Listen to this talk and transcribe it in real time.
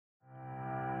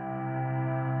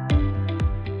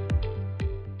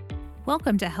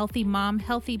Welcome to Healthy Mom,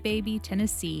 Healthy Baby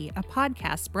Tennessee, a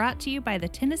podcast brought to you by the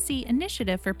Tennessee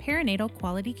Initiative for Perinatal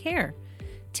Quality Care.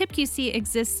 TIPQC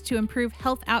exists to improve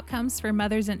health outcomes for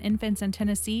mothers and infants in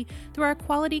Tennessee through our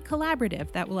quality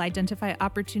collaborative that will identify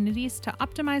opportunities to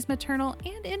optimize maternal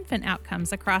and infant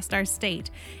outcomes across our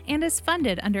state and is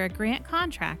funded under a grant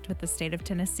contract with the state of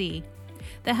Tennessee.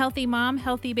 The Healthy Mom,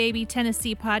 Healthy Baby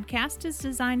Tennessee podcast is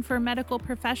designed for medical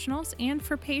professionals and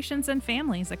for patients and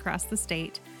families across the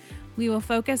state. We will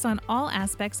focus on all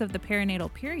aspects of the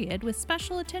perinatal period with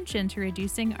special attention to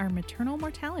reducing our maternal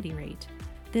mortality rate.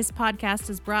 This podcast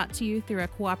is brought to you through a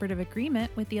cooperative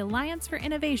agreement with the Alliance for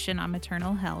Innovation on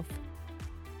Maternal Health.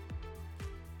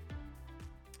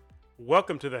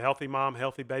 Welcome to the Healthy Mom,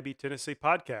 Healthy Baby Tennessee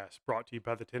podcast, brought to you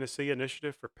by the Tennessee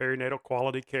Initiative for Perinatal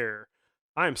Quality Care.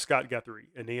 I am Scott Guthrie,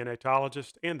 a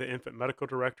neonatologist and the infant medical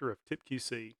director of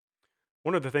TIPQC.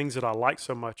 One of the things that I like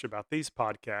so much about these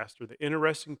podcasts are the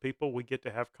interesting people we get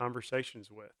to have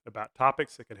conversations with about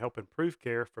topics that can help improve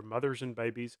care for mothers and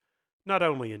babies, not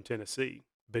only in Tennessee,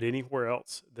 but anywhere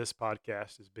else this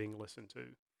podcast is being listened to.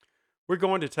 We're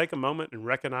going to take a moment and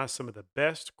recognize some of the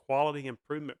best quality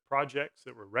improvement projects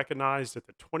that were recognized at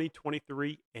the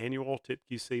 2023 annual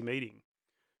TIPQC meeting.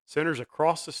 Centers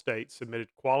across the state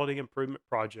submitted quality improvement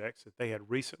projects that they had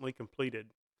recently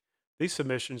completed. These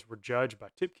submissions were judged by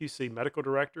TIPQC medical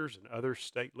directors and other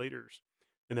state leaders,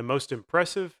 and the most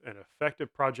impressive and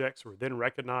effective projects were then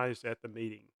recognized at the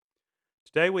meeting.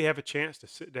 Today, we have a chance to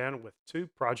sit down with two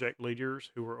project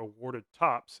leaders who were awarded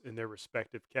tops in their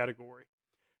respective category.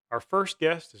 Our first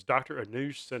guest is Dr.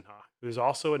 Anuj Sinha, who is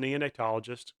also a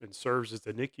neonatologist and serves as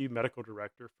the NICU medical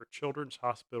director for Children's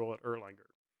Hospital at Erlanger.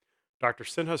 Dr.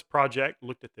 Sinha's project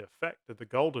looked at the effect of the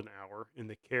golden hour in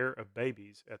the care of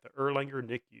babies at the Erlanger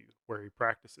NICU, where he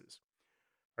practices.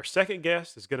 Our second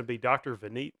guest is going to be Dr.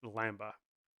 Vineet Lamba.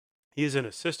 He is an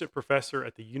assistant professor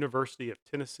at the University of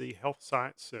Tennessee Health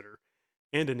Science Center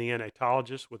and a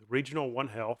neonatologist with Regional One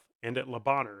Health and at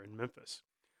Lamba in Memphis.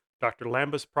 Dr.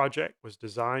 Lamba's project was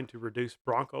designed to reduce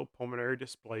bronchopulmonary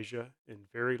dysplasia in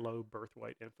very low birth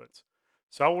weight infants.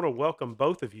 So I want to welcome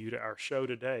both of you to our show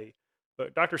today.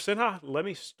 But Dr. Sinha, let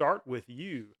me start with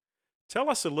you. Tell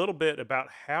us a little bit about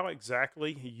how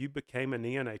exactly you became a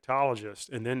neonatologist,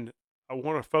 and then I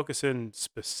want to focus in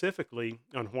specifically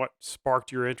on what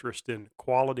sparked your interest in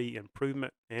quality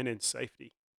improvement and in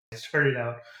safety. I started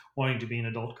out wanting to be an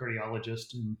adult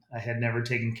cardiologist, and I had never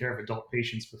taken care of adult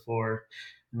patients before.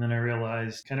 And then I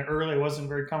realized kind of early I wasn't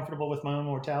very comfortable with my own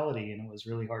mortality, and it was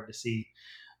really hard to see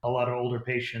a lot of older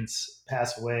patients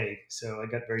pass away. So I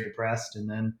got very depressed, and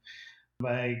then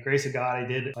by grace of God, I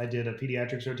did a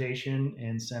pediatrics rotation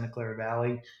in Santa Clara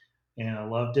Valley, and I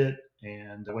loved it.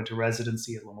 And I went to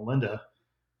residency at Loma Linda.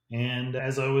 And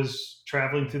as I was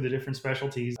traveling through the different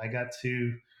specialties, I got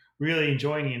to really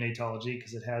enjoy neonatology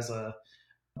because it has a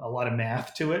lot of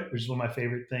math to it, which is one of my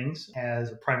favorite things. It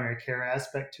has a primary care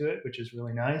aspect to it, which is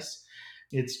really nice.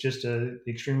 It's just a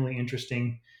extremely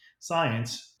interesting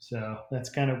science. So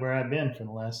that's kind of where I've been for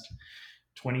the last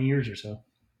 20 years or so.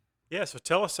 Yeah, so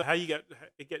tell us how you get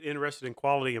interested in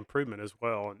quality improvement as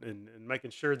well, and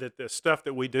making sure that the stuff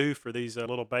that we do for these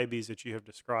little babies that you have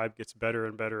described gets better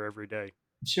and better every day.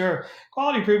 Sure.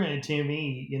 Quality improvement to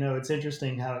me, it's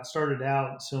interesting how it started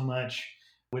out so much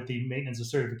with the maintenance of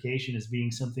certification as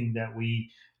being something that we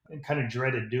kind of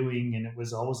dreaded doing. And it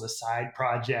was always a side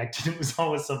project. And it was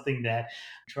always something that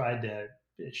tried to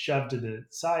shove to the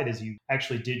side as you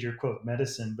actually did your quote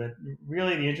medicine. But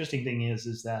really the interesting thing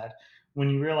is that when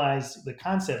you realize the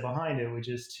concept behind it, which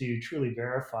is to truly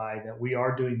verify that we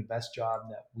are doing the best job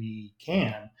that we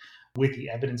can with the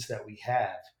evidence that we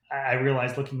have. I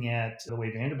realized looking at the way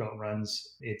Vanderbilt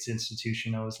runs its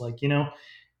institution, I was like,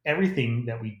 everything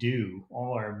that we do,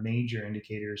 all our major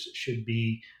indicators should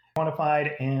be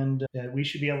quantified, and we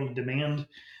should be able to demand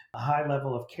a high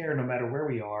level of care no matter where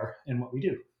we are and what we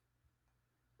do.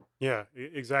 Yeah,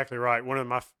 exactly right. One of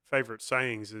my favorite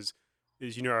sayings is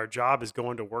our job is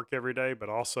going to work every day, but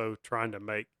also trying to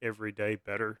make every day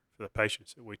better for the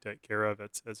patients that we take care of.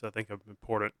 That's I think an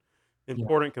Yeah.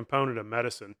 important component of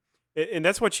medicine, and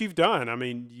that's what you've done. I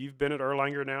mean, you've been at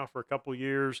Erlanger now for a couple of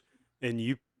years, and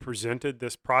you presented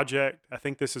this project. I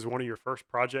think this is one of your first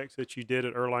projects that you did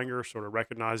at Erlanger, sort of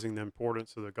recognizing the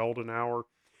importance of the golden hour.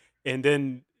 And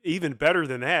then even better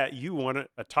than that, you won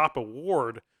a top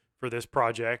award for this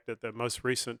project at the most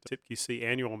recent TIPQC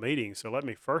annual meeting. So let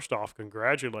me first off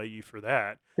congratulate you for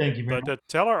that. Thank you very But much.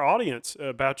 tell our audience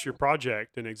about your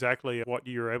project and exactly what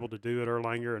you were able to do at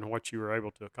Erlanger and what you were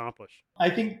able to accomplish. I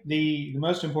think the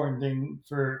most important thing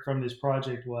from this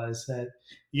project was that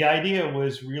the idea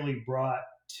was really brought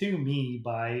to me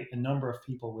by a number of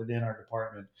people within our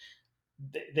department.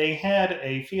 They had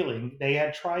a feeling they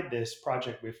had tried this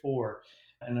project before,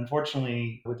 and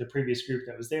unfortunately, with the previous group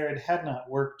that was there, it had not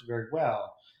worked very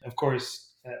well. Of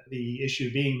course, the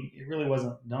issue being it really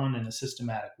wasn't done in a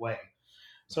systematic way.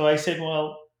 So I said,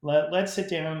 well, let's sit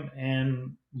down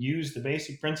and use the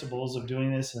basic principles of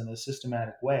doing this in a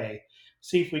systematic way,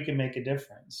 see if we can make a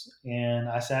difference. And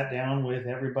I sat down with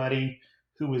everybody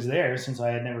who was there since I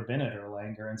had never been at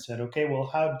Erlanger and said, okay, well,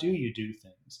 how do you do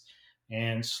things?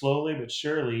 And slowly but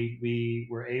surely, we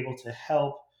were able to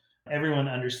help everyone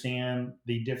understand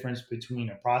the difference between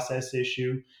a process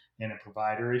issue and a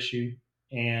provider issue.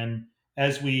 And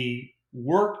as we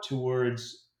work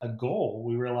towards a goal,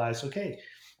 we realized, okay,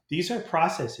 these are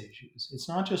process issues. It's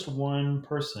not just one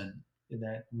person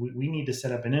that we need to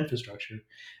set up an infrastructure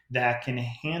that can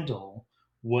handle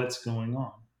what's going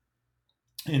on.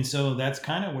 And so that's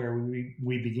kind of where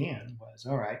we began was,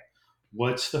 all right,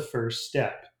 what's the first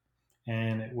step?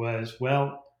 And it was,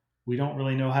 well, we don't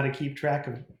really know how to keep track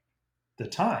of the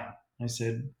time. I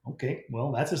said, okay,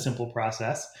 well, that's a simple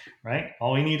process, right?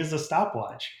 All we need is a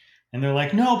stopwatch. And they're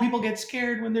like, no, people get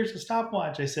scared when there's a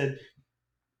stopwatch. I said,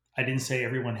 I didn't say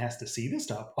everyone has to see the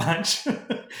stopwatch.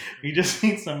 We just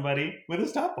need somebody with a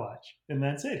stopwatch, and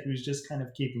that's it, who's just kind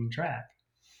of keeping track,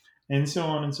 and so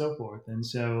on and so forth. And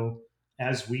so,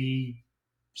 as we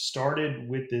started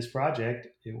with this project,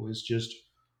 it was just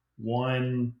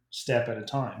one step at a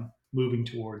time, moving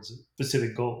towards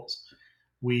specific goals.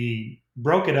 We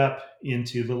broke it up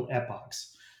into little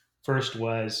epochs. First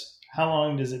was how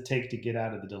long does it take to get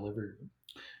out of the delivery room?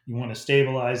 You want to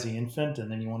stabilize the infant, and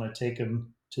then you want to take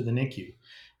them to the NICU.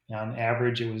 On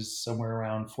average, it was somewhere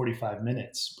around 45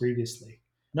 minutes previously.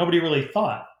 Nobody really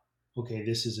thought, okay,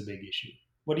 this is a big issue.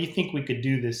 What do you think we could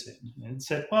do this in? And it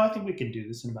said, well, I think we can do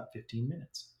this in about 15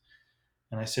 minutes.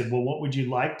 And I said, well, what would you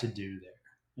like to do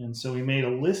there? And so we made a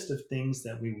list of things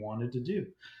that we wanted to do.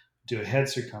 Do a head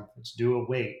circumference, do a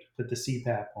weight, put the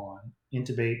CPAP on,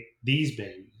 intubate these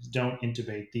babies, don't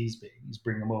intubate these babies,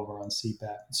 bring them over on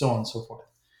CPAP, and so on and so forth.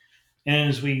 And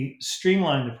as we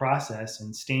streamlined the process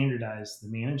and standardized the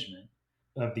management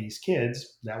of these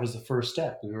kids, that was the first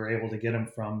step. We were able to get them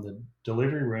from the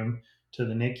delivery room to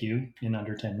the NICU in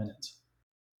under 10 minutes.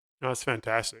 Oh, that's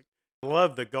fantastic. I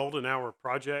love the Golden Hour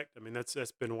project. I mean, that's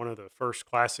been one of the first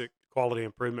classic quality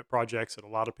improvement projects that a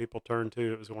lot of people turn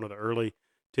to. It was one of the early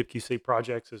TIPQC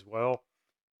projects as well.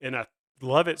 And I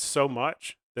love it so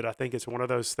much that I think it's one of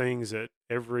those things that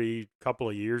every couple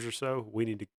of years or so, we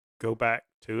need to go back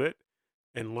to it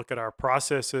and look at our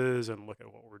processes and look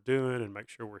at what we're doing and make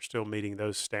sure we're still meeting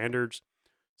those standards.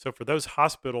 So for those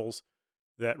hospitals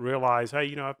that realize,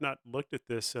 hey, I've not looked at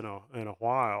this in a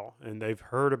while, and they've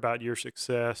heard about your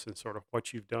success and sort of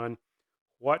what you've done,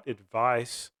 what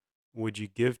advice would you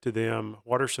give to them?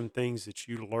 What are some things that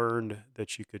you learned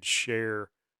that you could share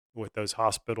with those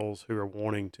hospitals who are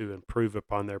wanting to improve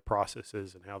upon their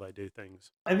processes and how they do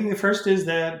things? I think the first is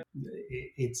that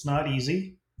it's not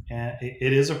easy.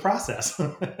 It is a process.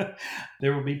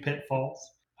 There will be pitfalls.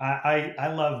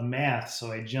 I love math,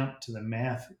 so I jumped to the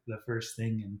math the first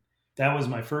thing, and that was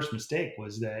my first mistake.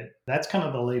 Was that's kind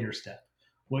of the later step.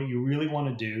 What you really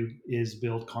want to do is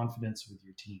build confidence with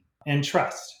your team and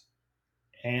trust.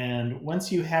 And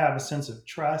once you have a sense of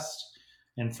trust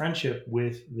and friendship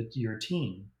with your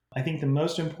team, I think the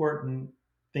most important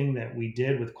thing that we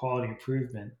did with quality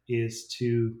improvement is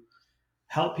to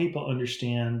help people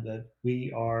understand that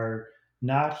we are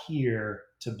not here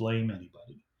to blame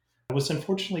anybody. It was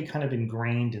unfortunately kind of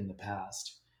ingrained in the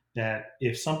past that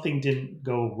if something didn't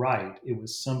go right, it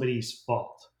was somebody's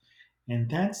fault. And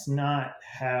that's not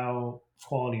how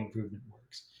quality improvement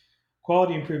works.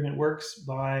 Quality improvement works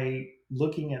by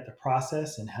looking at the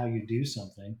process and how you do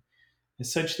something, and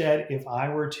such that if I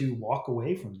were to walk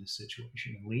away from this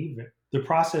situation and leave it, the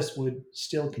process would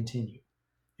still continue.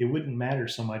 It wouldn't matter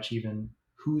so much even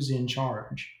who's in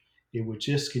charge. It would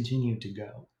just continue to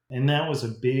go. And that was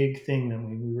a big thing that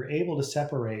we were able to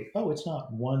separate. Oh, it's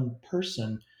not one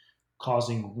person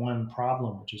causing one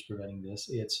problem which is preventing this.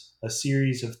 It's a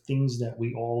series of things that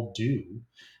we all do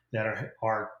that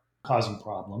are causing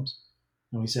problems.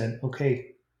 And we said,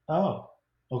 okay, oh,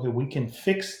 okay, we can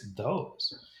fix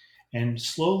those. And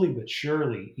slowly but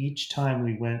surely, each time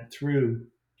we went through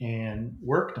and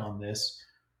worked on this,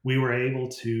 we were able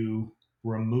to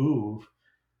remove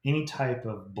any type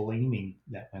of blaming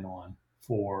that went on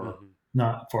for Hmm.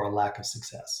 not for a lack of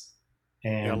success.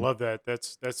 Yeah, I And love that.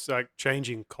 That's like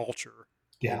changing culture,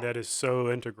 and yeah, that is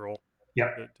so integral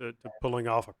yep. to pulling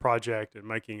off a project and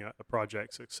making a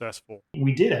project successful.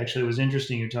 We did actually. It was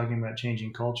interesting. You're talking about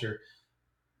changing culture.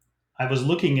 I was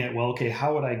looking at, well, okay,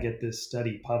 how would I get this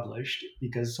study published?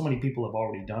 Because so many people have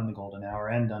already done the golden hour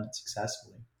and done it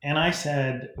successfully. And I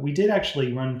said, we did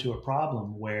actually run into a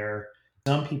problem where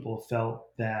some people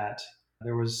felt that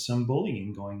there was some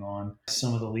bullying going on,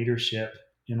 some of the leadership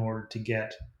in order to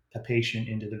get a patient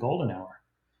into the golden hour.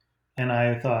 And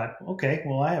I thought, okay,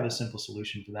 well, I have a simple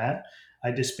solution for that.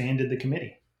 I disbanded the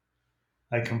committee.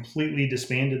 I completely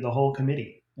disbanded the whole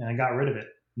committee and I got rid of it.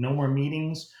 No more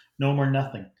meetings, no more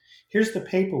nothing. Here's the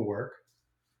paperwork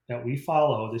that we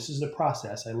follow. This is the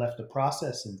process. I left the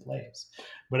process in place,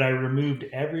 but I removed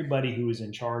everybody who was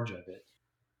in charge of it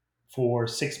for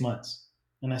 6 months.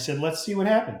 And I said, let's see what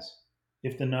happens.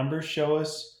 If the numbers show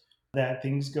us that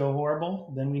things go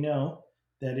horrible, then we know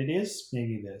that it is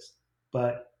maybe this.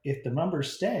 But if the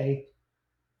numbers stay,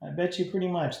 I bet you pretty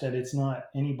much that it's not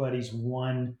anybody's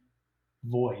one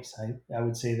voice. I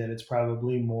would say that it's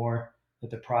probably more that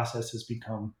the process has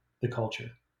become the culture.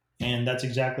 And that's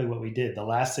exactly what we did. The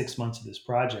last 6 months of this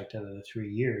project, out of the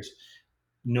 3 years,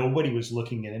 nobody was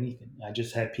looking at anything. I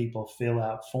just had people fill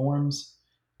out forms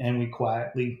and we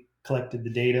quietly collected the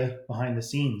data behind the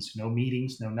scenes. No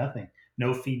meetings, no nothing,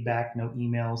 no feedback, no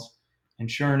emails.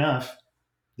 And sure enough,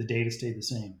 the data stayed the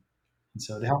same. And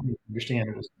so to help me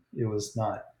understand, it was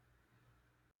not.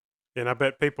 And I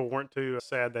bet people weren't too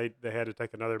sad they had to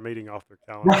take another meeting off their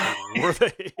calendars either, were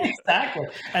they? Exactly.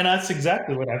 And that's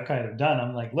exactly what I've kind of done.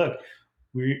 I'm like, look,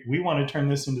 we want to turn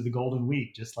this into the golden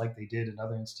week, just like they did in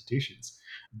other institutions.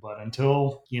 But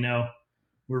until,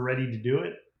 we're ready to do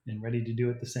it and ready to do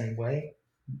it the same way,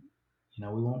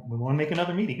 we won't make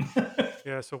another meeting.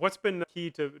 Yeah, so what's been the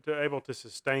key to able to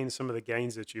sustain some of the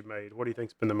gains that you've made? What do you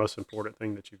think's been the most important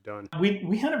thing that you've done?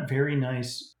 We had a very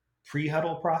nice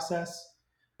pre-huddle process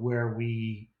where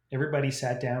everybody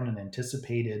sat down and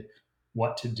anticipated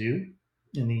what to do.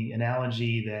 In the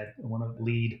analogy that one of the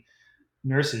lead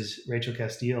nurses, Rachel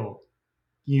Castile,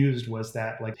 used was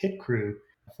that like pit crew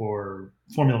for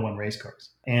Formula One race cars.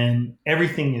 And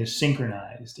everything is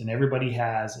synchronized and everybody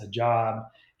has a job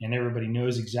and everybody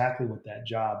knows exactly what that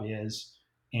job is.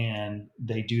 And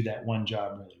they do that one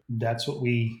job really. That's what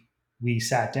we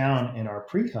sat down in our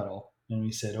pre-huddle and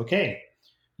we said, okay,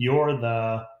 you're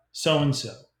the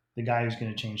so-and-so, the guy who's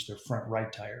going to change their front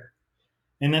right tire.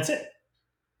 And that's it.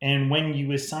 And when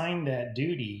you assign that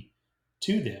duty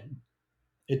to them,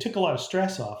 it took a lot of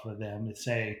stress off of them to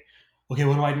say, okay,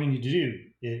 what do I need to do?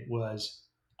 It was,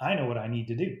 I know what I need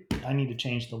to do. I need to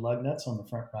change the lug nuts on the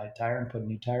front right tire and put a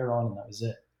new tire on, and that was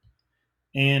it.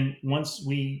 And once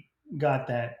we got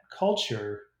that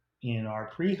culture in our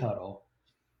pre huddle,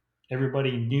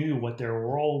 everybody knew what their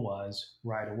role was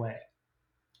right away.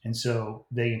 And so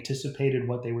they anticipated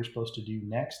what they were supposed to do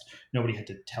next. Nobody had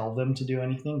to tell them to do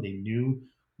anything. They knew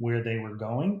where they were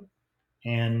going,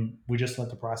 and we just let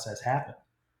the process happen.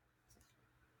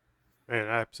 Man,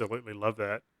 I absolutely love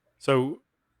that. So,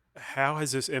 how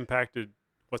has this impacted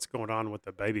what's going on with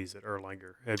the babies at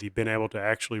Erlanger? Have you been able to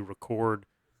actually record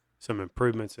some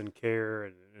improvements in care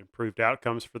and improved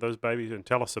outcomes for those babies? And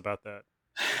tell us about that.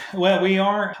 Well, we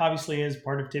are obviously, as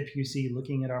part of TIPQC,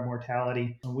 looking at our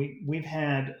mortality. We've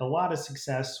had a lot of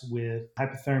success with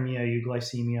hypothermia,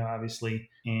 euglycemia, obviously,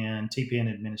 and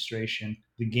TPN administration.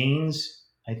 The gains,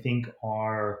 I think,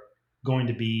 are going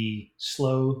to be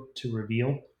slow to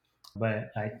reveal,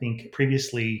 but I think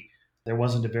previously there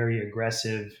wasn't a very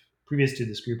aggressive. Previous to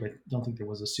this group, I don't think there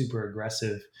was a super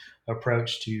aggressive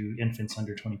approach to infants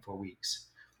under 24 weeks.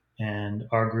 And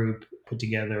our group put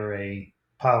together a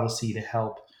policy to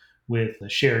help with a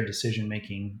shared decision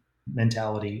making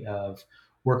mentality of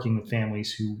working with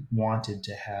families who wanted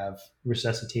to have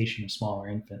resuscitation of smaller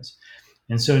infants.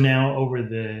 And so now over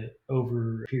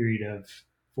a period of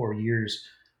 4 years,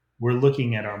 we're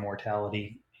looking at our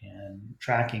mortality and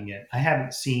tracking it. I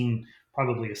haven't seen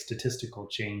probably a statistical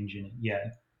change in it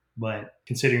yet, but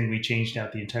considering we changed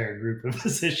out the entire group of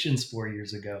physicians 4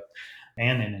 years ago,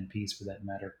 and NNPs for that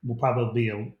matter, we'll probably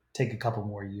take a couple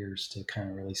more years to kind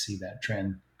of really see that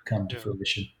trend come to Yeah.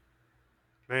 fruition.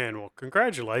 Man, well,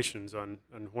 congratulations on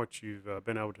what you've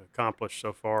been able to accomplish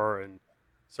so far, and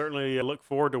certainly look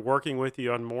forward to working with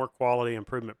you on more quality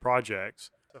improvement projects.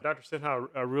 So, Dr. Sinha,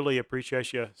 I really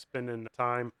appreciate you spending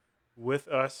time with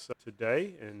us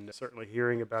today and certainly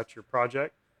hearing about your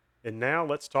project. And now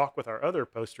let's talk with our other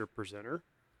poster presenter,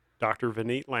 Dr.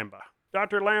 Vineet Lamba.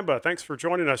 Dr. Lamba, thanks for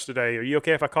joining us today. Are you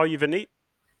okay if I call you Vineet?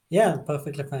 Yeah,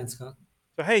 perfectly fine, Scott.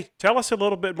 So, hey, tell us a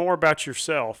little bit more about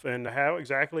yourself and how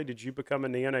exactly did you become a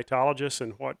neonatologist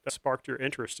and what sparked your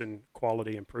interest in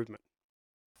quality improvement?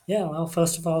 Yeah, well,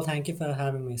 first of all, thank you for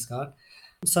having me, Scott.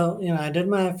 So, I did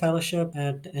my fellowship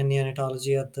in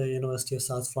neonatology at the University of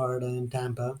South Florida in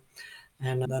Tampa.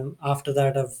 And then after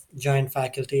that, I've joined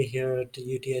faculty here at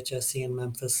UTHSC in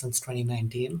Memphis since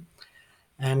 2019.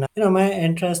 And my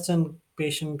interest in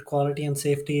patient quality and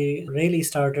safety really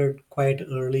started quite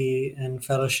early in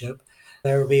fellowship,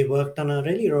 where we worked on a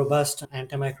really robust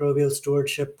antimicrobial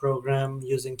stewardship program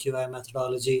using QI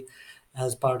methodology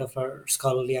as part of our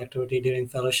scholarly activity during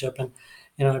fellowship. And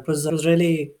it was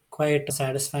really quite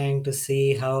satisfying to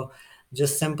see how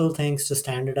just simple things to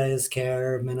standardize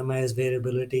care, minimize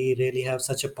variability, really have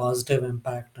such a positive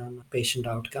impact on patient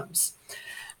outcomes.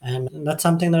 And that's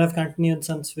something that I've continued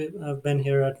since I've been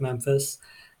here at Memphis.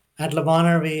 At Le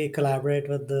Bonheur, we collaborate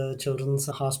with the Children's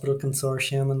Hospital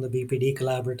Consortium and the BPD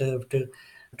Collaborative to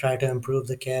try to improve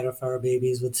the care of our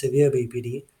babies with severe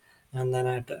BPD. And then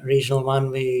at Regional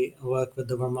 1, we work with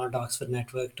the Vermont Oxford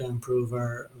Network to improve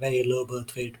our very low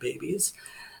birth weight babies.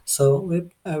 So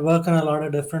I work on a lot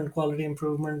of different quality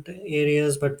improvement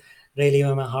areas, but really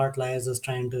where my heart lies is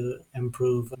trying to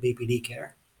improve BPD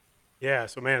care. Yeah,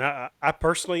 so man, I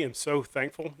personally am so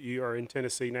thankful you are in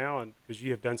Tennessee now, and because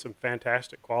you have done some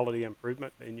fantastic quality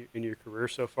improvement in your career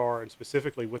so far, and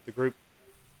specifically with the group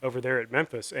over there at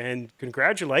Memphis. And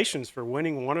congratulations for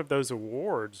winning one of those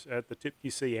awards at the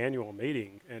TIPQC annual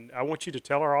meeting. And I want you to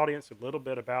tell our audience a little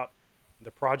bit about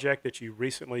the project that you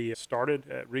recently started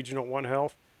at Regional One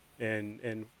Health,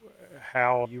 and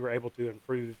how you were able to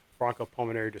improve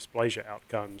bronchopulmonary dysplasia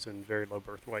outcomes in very low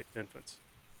birth weight infants.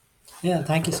 Yeah,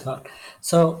 thank you, Scott.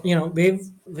 So,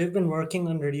 we've been working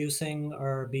on reducing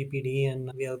our BPD,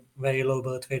 and we have very low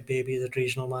birth weight babies at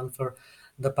Regional One for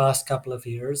the past couple of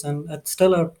years, and it's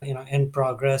still a in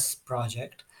progress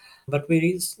project. But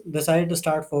decided to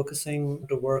start focusing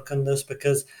to work on this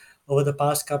because over the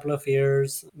past couple of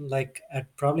years, like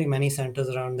at probably many centers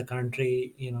around the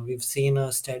country, we've seen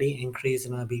a steady increase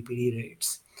in our BPD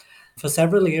rates. For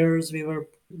several years, we were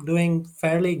doing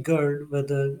fairly good with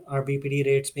our BPD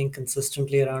rates being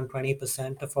consistently around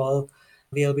 20% of all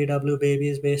VLBW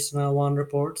babies based on our one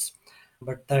reports.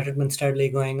 But that had been steadily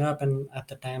going up, and at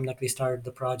the time that we started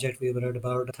the project, we were at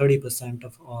about 30%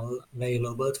 of all very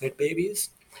low birth weight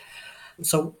babies.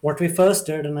 So what we first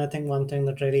did, and I think one thing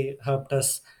that really helped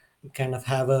us kind of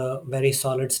have a very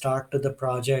solid start to the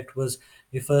project, was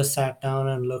we first sat down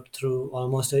and looked through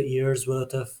almost a year's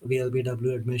worth of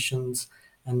VLBW admissions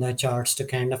and their charts to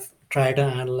kind of try to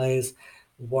analyze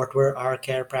what were our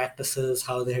care practices,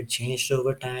 how they had changed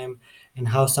over time, and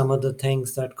how some of the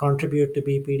things that contribute to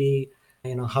BPD,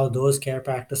 how those care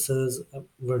practices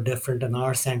were different in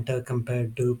our center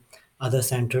compared to other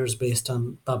centers based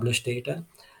on published data.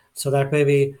 So that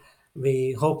way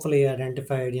we hopefully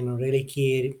identified really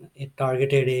key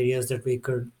targeted areas that we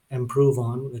could improve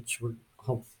on,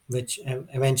 which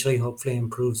eventually hopefully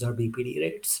improves our BPD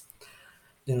rates.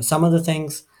 Some of the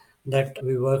things that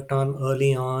we worked on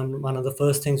early on, one of the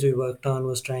first things we worked on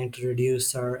was trying to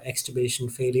reduce our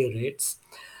extubation failure rates.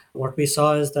 What we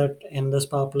saw is that in this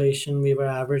population, we were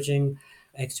averaging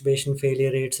extubation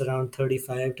failure rates around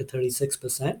 35 to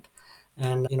 36%.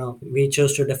 And, we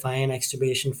chose to define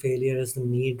extubation failure as the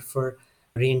need for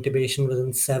reintubation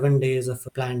within 7 days of a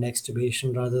planned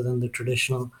extubation rather than the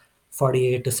traditional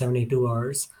 48 to 72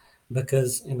 hours.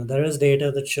 Because, there is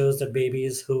data that shows that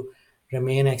babies who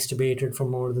remain extubated for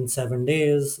more than 7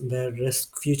 days, their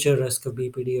future risk of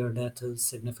BPD or death is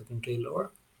significantly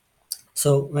lower.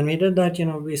 So when we did that,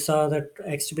 we saw that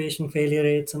extubation failure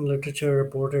rates in literature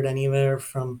reported anywhere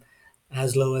from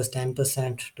as low as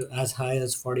 10% to as high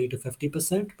as 40 to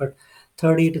 50%, but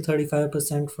 30 to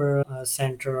 35% for a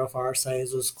center of our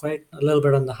size was quite a little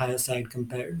bit on the higher side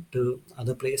compared to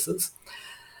other places.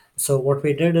 So what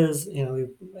we did is, we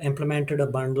implemented a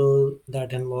bundle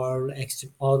that involved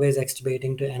always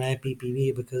extubating to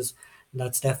NIPPV, because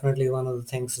that's definitely one of the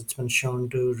things that's been shown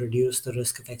to reduce the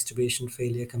risk of extubation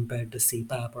failure compared to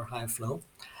CPAP or high flow.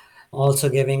 Also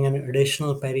giving an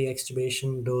additional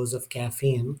peri-extubation dose of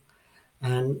caffeine.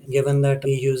 And given that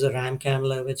we use a RAM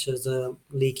cannula, which is a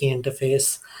leaky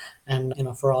interface, and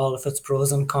for all of its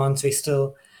pros and cons, we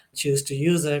still choose to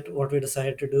use it. What we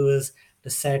decided to do is to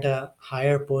set a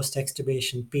higher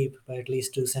post-extubation PEEP by at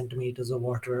least 2 centimeters of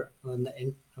water on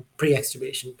the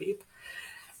pre-extubation PEEP.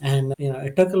 And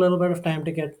it took a little bit of time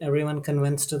to get everyone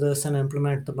convinced to this and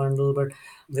implement the bundle, but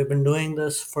we've been doing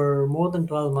this for more than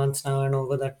 12 months now, and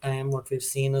over that time, what we've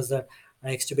seen is that our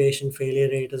extubation failure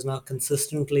rate is now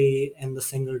consistently in the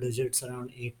single digits,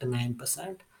 around 8 to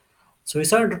 9%. So we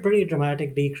saw a pretty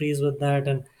dramatic decrease with that,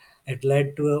 and it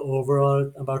led to an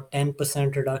overall about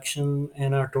 10% reduction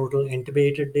in our total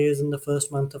intubated days in the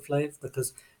first month of life,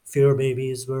 because fewer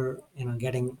babies were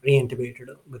getting reintubated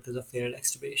because of failed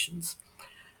extubations.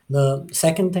 The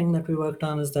second thing that we worked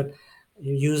on is that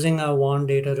using our WAN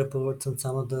data reports and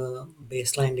some of the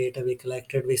baseline data we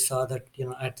collected, we saw that,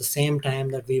 at the same time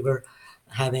that we were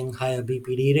having higher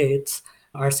BPD rates,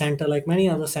 our center, like many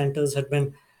other centers, had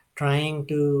been trying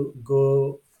to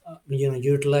go,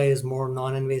 utilize more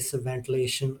non-invasive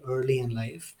ventilation early in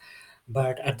life.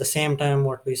 But at the same time,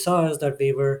 what we saw is that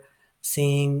we were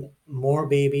seeing more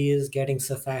babies getting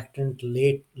surfactant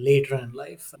later in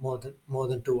life, more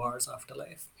than 2 hours after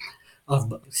life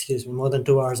excuse me, more than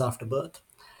 2 hours after birth.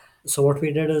 So what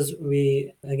we did is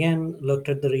we again looked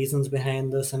at the reasons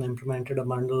behind this and implemented a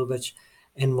bundle which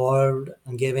involved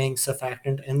giving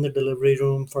surfactant in the delivery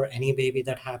room for any baby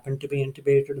that happened to be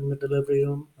intubated in the delivery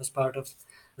room as part of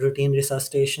routine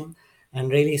resuscitation, and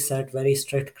really set very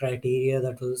strict criteria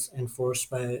that was enforced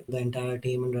by the entire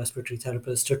team and respiratory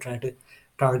therapists to try to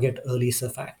target early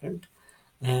surfactant.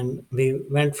 And we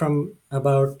went from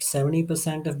about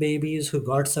 70% of babies who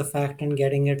got surfactant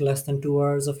getting it less than 2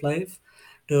 hours of life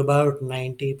to about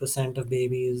 90% of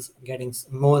babies getting,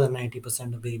 more than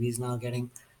 90% of babies now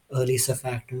getting early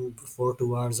surfactant before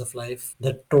 2 hours of life.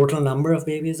 The total number of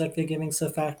babies that we're giving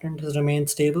surfactant has remained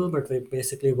stable, but we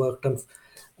basically worked on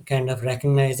kind of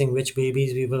recognizing which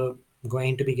babies we were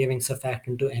going to be giving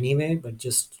surfactant to anyway, but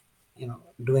just,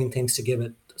 doing things to give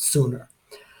it sooner.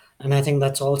 And I think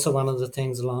that's also one of the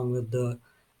things, along with the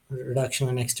reduction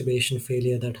in extubation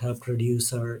failure, that helped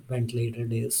reduce our ventilator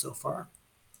days so far.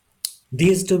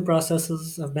 These two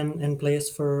processes have been in place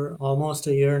for almost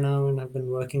a year now and have been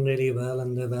working really well,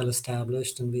 and they're well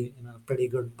established, and we, pretty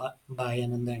good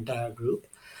buy-in in the entire group.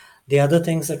 The other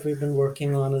things that we've been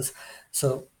working on is,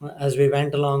 so as we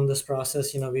went along this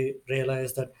process, we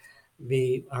realized that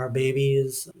our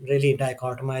babies really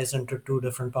dichotomized into two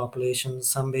different populations.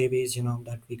 Some babies,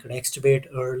 that we could extubate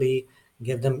early,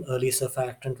 give them early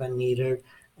surfactant when needed,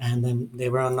 and then they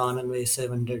were on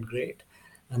non-invasive and did great.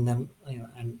 And then,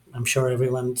 and I'm sure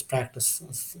everyone's practice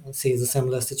sees a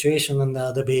similar situation. And the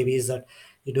other babies that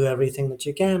you do everything that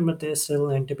you can, but they're still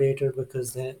intubated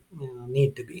because they,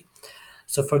 need to be.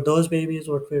 So for those babies,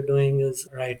 what we're doing is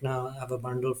right now have a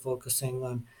bundle focusing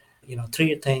on,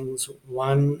 three things.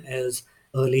 One is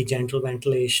early gentle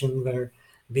ventilation, where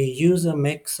we use a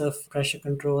mix of pressure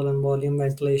control and volume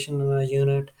ventilation in our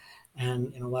unit.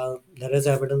 And while there is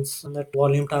evidence that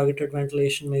volume targeted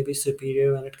ventilation may be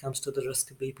superior when it comes to the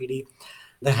risk of BPD,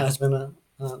 there has been a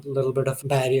little bit of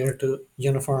barrier to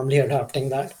uniformly adopting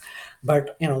that.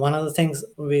 But one of the things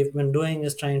we've been doing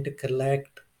is trying to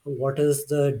collect what is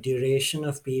the duration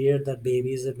of period that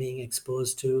babies are being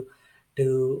exposed to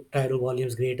tidal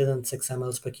volumes greater than 6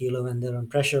 mLs per kilo when they're on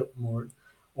pressure mode,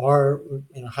 or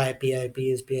high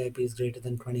PIPs greater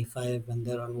than 25 when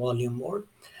they're on volume mode.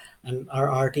 And our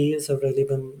RTs have really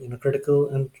been critical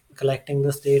in collecting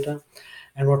this data.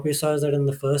 And what we saw is that in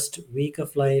the first week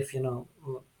of life,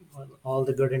 all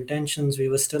the good intentions, we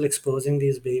were still exposing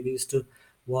these babies to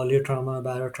volutrauma,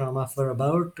 barotrauma for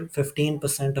about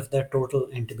 15% of their total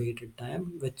intubated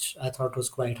time, which I thought was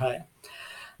quite high.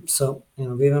 So,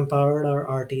 we've empowered our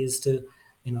RTs to,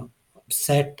 you know,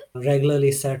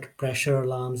 regularly set pressure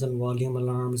alarms and volume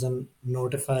alarms and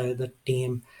notify the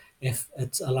team if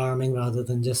it's alarming, rather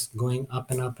than just going up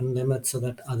and up in limits, so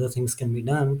that other things can be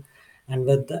done. And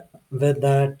with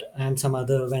that and some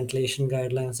other ventilation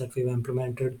guidelines that we've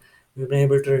implemented, we've been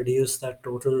able to reduce that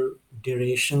total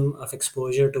duration of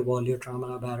exposure to volutrauma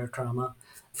or barotrauma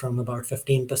from about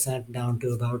 15% down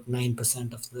to about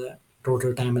 9% of the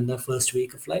total time in the first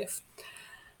week of life.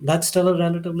 That's still a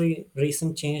relatively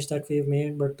recent change that we've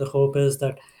made, but the hope is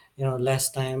that less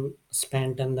time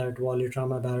spent in that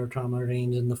volutrauma barotrauma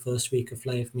range in the first week of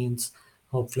life means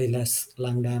hopefully less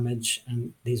lung damage,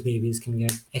 and these babies can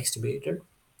get extubated.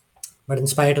 But in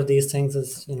spite of these things,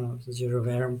 as you're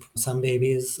aware, some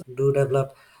babies do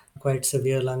develop quite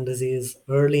severe lung disease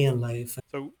early in life.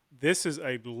 So this is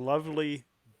a lovely,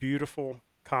 beautiful,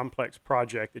 complex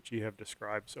project that you have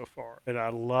described so far. And I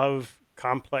love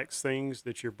complex things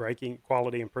that you're breaking,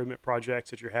 quality improvement projects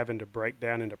that you're having to break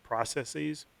down into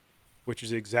processes, which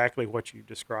is exactly what you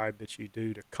described that you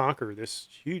do to conquer this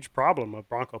huge problem of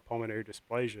bronchopulmonary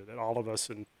dysplasia that all of us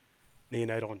in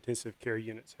neonatal intensive care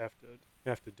units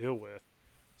have to deal with.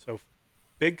 So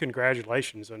big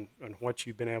congratulations on what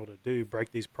you've been able to do,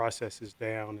 break these processes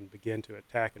down and begin to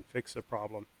attack and fix the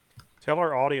problem. Tell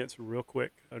our audience real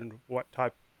quick on what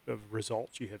type of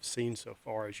results you have seen so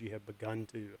far as you have begun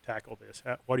to tackle this.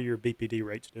 What are your BPD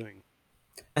rates doing?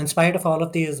 In spite of all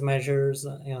of these measures,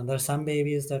 there are some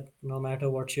babies that no matter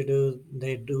what you do,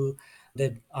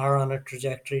 they are on a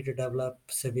trajectory to develop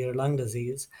severe lung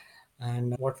disease.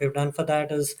 And what we've done for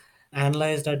that is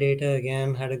analyzed our data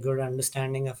again, had a good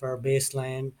understanding of our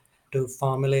baseline, to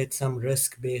formulate some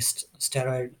risk-based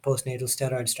steroid postnatal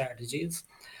steroid strategies.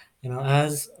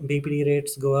 As BPD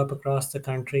rates go up across the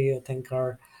country, I think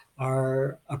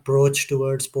our approach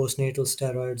towards postnatal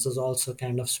steroids is also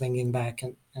kind of swinging back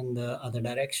in the other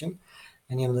direction.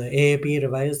 And the AAP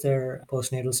revised their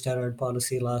postnatal steroid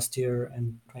policy last year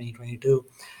in 2022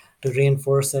 to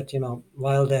reinforce that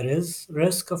while there is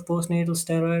risk of postnatal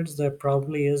steroids, there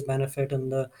probably is benefit in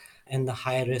the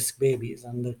high risk babies,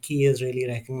 and the key is really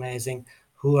recognizing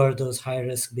who are those high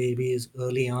risk babies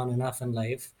early on enough in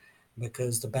life,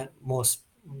 because the most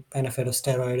benefit of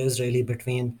steroid is really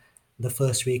between the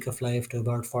first week of life to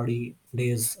about 40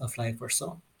 days of life or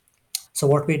so. So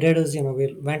what we did is,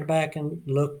 we went back and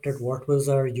looked at what was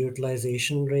our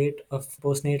utilization rate of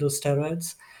postnatal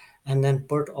steroids, and then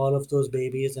put all of those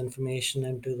babies' information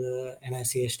into the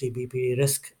NICHD BPD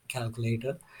risk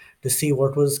calculator to see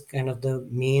what was kind of the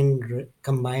mean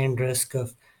combined risk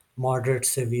of moderate,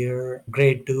 severe,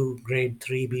 grade 2, grade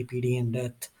 3 BPD and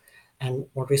death. And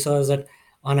what we saw is that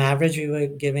on average, we were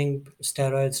giving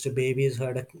steroids to babies who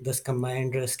had this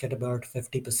combined risk at about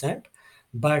 50%,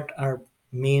 but our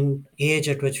mean age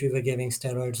at which we were giving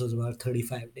steroids was about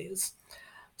 35 days.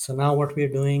 So now what we're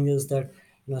doing is that,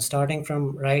 starting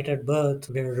from right at birth,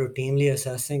 we're routinely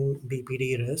assessing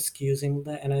BPD risk using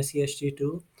the NICHG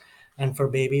tool. And for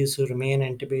babies who remain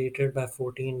intubated by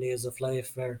 14 days of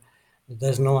life, where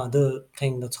there's no other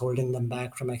thing that's holding them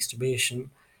back from extubation,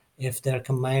 if their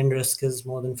combined risk is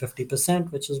more than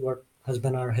 50%, which is what has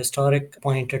been our historic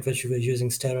point at which we were using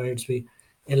steroids, we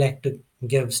elect to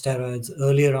give steroids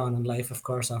earlier on in life, of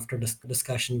course, after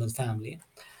discussion with family.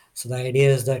 So the idea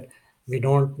is that we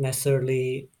don't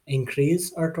necessarily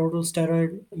increase our total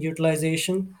steroid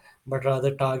utilization, but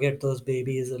rather target those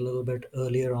babies a little bit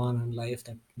earlier on in life,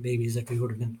 that babies that we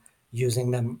would have been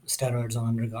using them steroids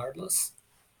on regardless.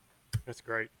 That's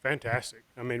great. Fantastic.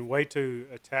 I mean, way to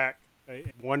attack a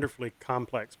wonderfully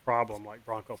complex problem like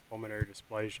bronchopulmonary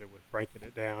dysplasia with breaking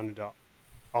it down into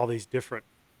all these different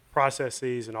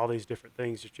processes and all these different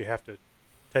things that you have to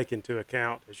take into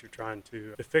account as you're trying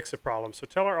to fix a problem. So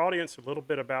tell our audience a little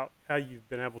bit about how you've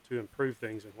been able to improve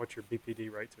things and what your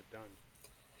BPD rates have done.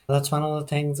 That's one of the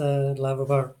things I love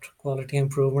about quality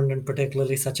improvement, and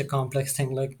particularly such a complex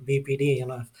thing like BPD.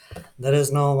 There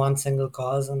is no one single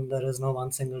cause and there is no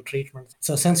one single treatment.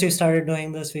 So since we started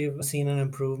doing this, we've seen an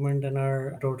improvement in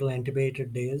our total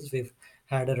intubated days. We've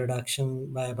had a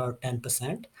reduction by about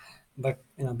 10%. But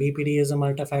BPD is a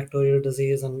multifactorial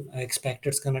disease, and I expect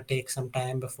it's going to take some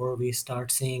time before we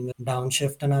start seeing a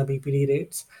downshift in our BPD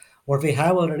rates. What we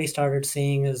have already started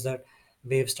seeing is that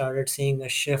we've started seeing a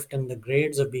shift in the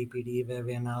grades of BPD, where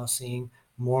we are now seeing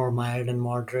more mild and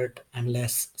moderate and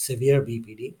less severe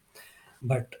BPD.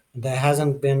 But there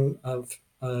hasn't been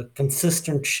a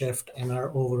consistent shift in our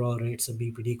overall rates of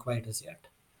BPD quite as yet.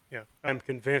 Yeah, I'm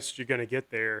convinced you're going to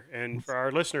get there. And for our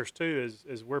listeners too,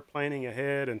 as we're planning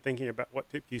ahead and thinking about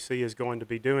what TIPQC is going to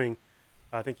be doing,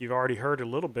 I think you've already heard a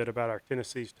little bit about our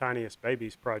Tennessee's Tiniest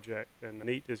Babies project, and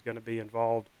Vineet is going to be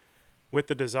involved with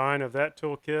the design of that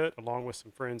toolkit, along with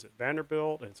some friends at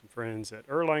Vanderbilt and some friends at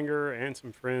Erlanger and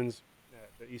some friends at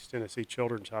the East Tennessee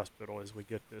Children's Hospital as we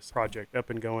get this project up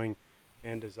and going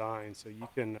and designed. So you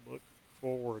can look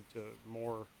forward to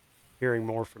hearing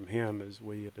more from him as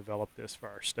we develop this for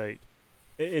our state.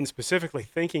 And specifically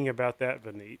thinking about that,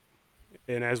 Vineet,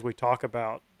 and as we talk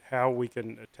about how we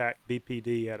can attack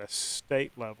BPD at a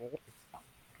state level,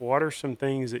 what are some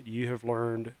things that you have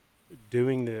learned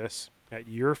doing this at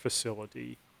your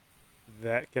facility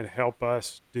that can help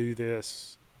us do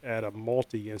this at a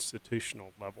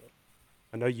multi-institutional level?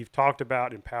 I know you've talked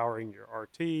about empowering your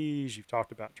RTs, you've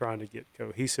talked about trying to get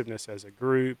cohesiveness as a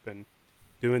group and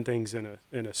doing things in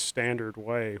a standard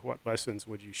way. What lessons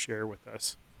would you share with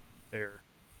us there?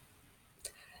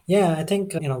 Yeah, I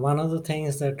think one of the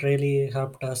things that really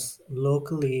helped us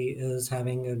locally is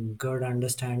having a good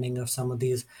understanding of some of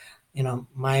these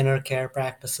minor care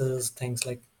practices, things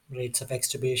like rates of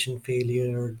extubation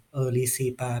failure, early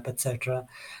CPAP, etc.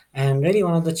 And really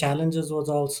one of the challenges was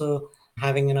also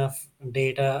having enough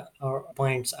data or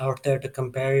points out there to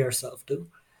compare yourself to.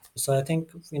 So I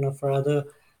think for other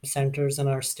centers in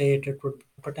our state, it would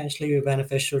potentially be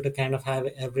beneficial to kind of have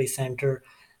every center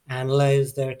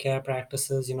analyze their care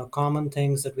practices, common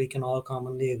things that we can all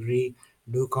commonly agree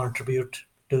do contribute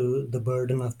to the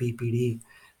burden of BPD,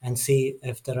 and see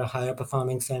if there are higher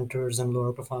performing centers and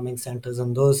lower performing centers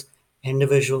in those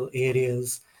individual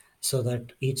areas, so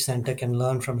that each center can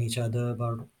learn from each other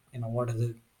about what are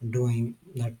they doing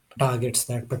that targets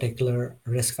that particular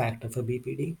risk factor for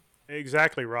BPD.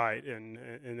 Exactly right, and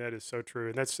that is so true,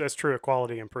 and that's true of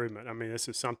quality improvement. I mean, this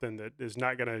is something that is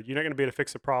not gonna you're not gonna be able to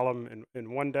fix a problem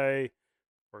in 1 day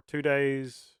or 2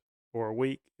 days or a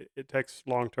week. It takes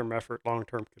long term effort, long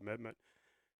term commitment,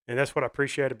 and that's what I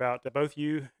appreciate about both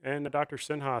you and Dr.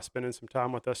 Sinha spending some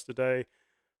time with us today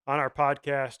on our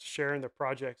podcast, sharing the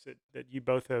projects that you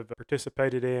both have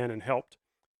participated in and helped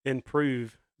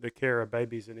improve the care of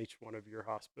babies in each one of your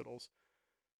hospitals.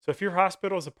 So if your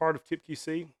hospital is a part of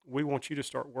TIPQC, we want you to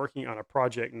start working on a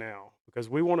project now because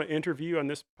we want to interview on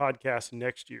this podcast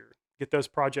next year. Get those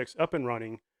projects up and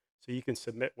running so you can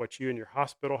submit what you and your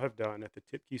hospital have done at the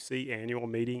TIPQC annual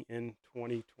meeting in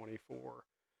 2024.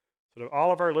 So to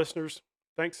all of our listeners,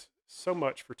 thanks so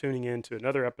much for tuning in to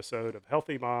another episode of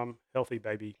Healthy Mom, Healthy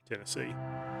Baby, Tennessee.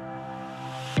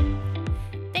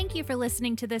 Thank you for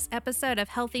listening to this episode of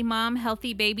Healthy Mom,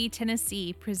 Healthy Baby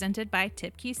Tennessee, presented by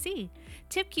TIPQC.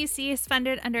 TIPQC is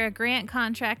funded under a grant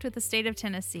contract with the state of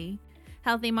Tennessee.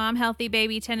 Healthy Mom, Healthy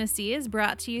Baby Tennessee is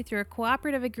brought to you through a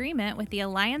cooperative agreement with the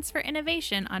Alliance for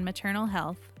Innovation on Maternal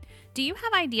Health. Do you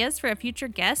have ideas for a future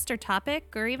guest or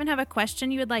topic, or even have a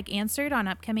question you would like answered on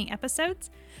upcoming episodes?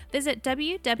 Visit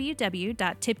www.tipqc.org,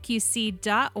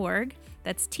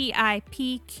 that's TIPQC.org,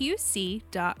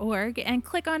 and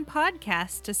click on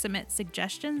Podcasts to submit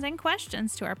suggestions and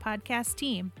questions to our podcast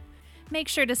team. Make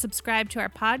sure to subscribe to our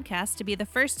podcast to be the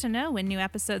first to know when new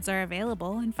episodes are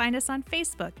available, and find us on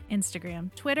Facebook,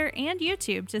 Instagram, Twitter, and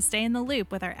YouTube to stay in the loop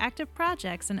with our active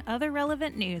projects and other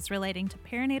relevant news relating to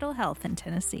perinatal health in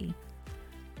Tennessee.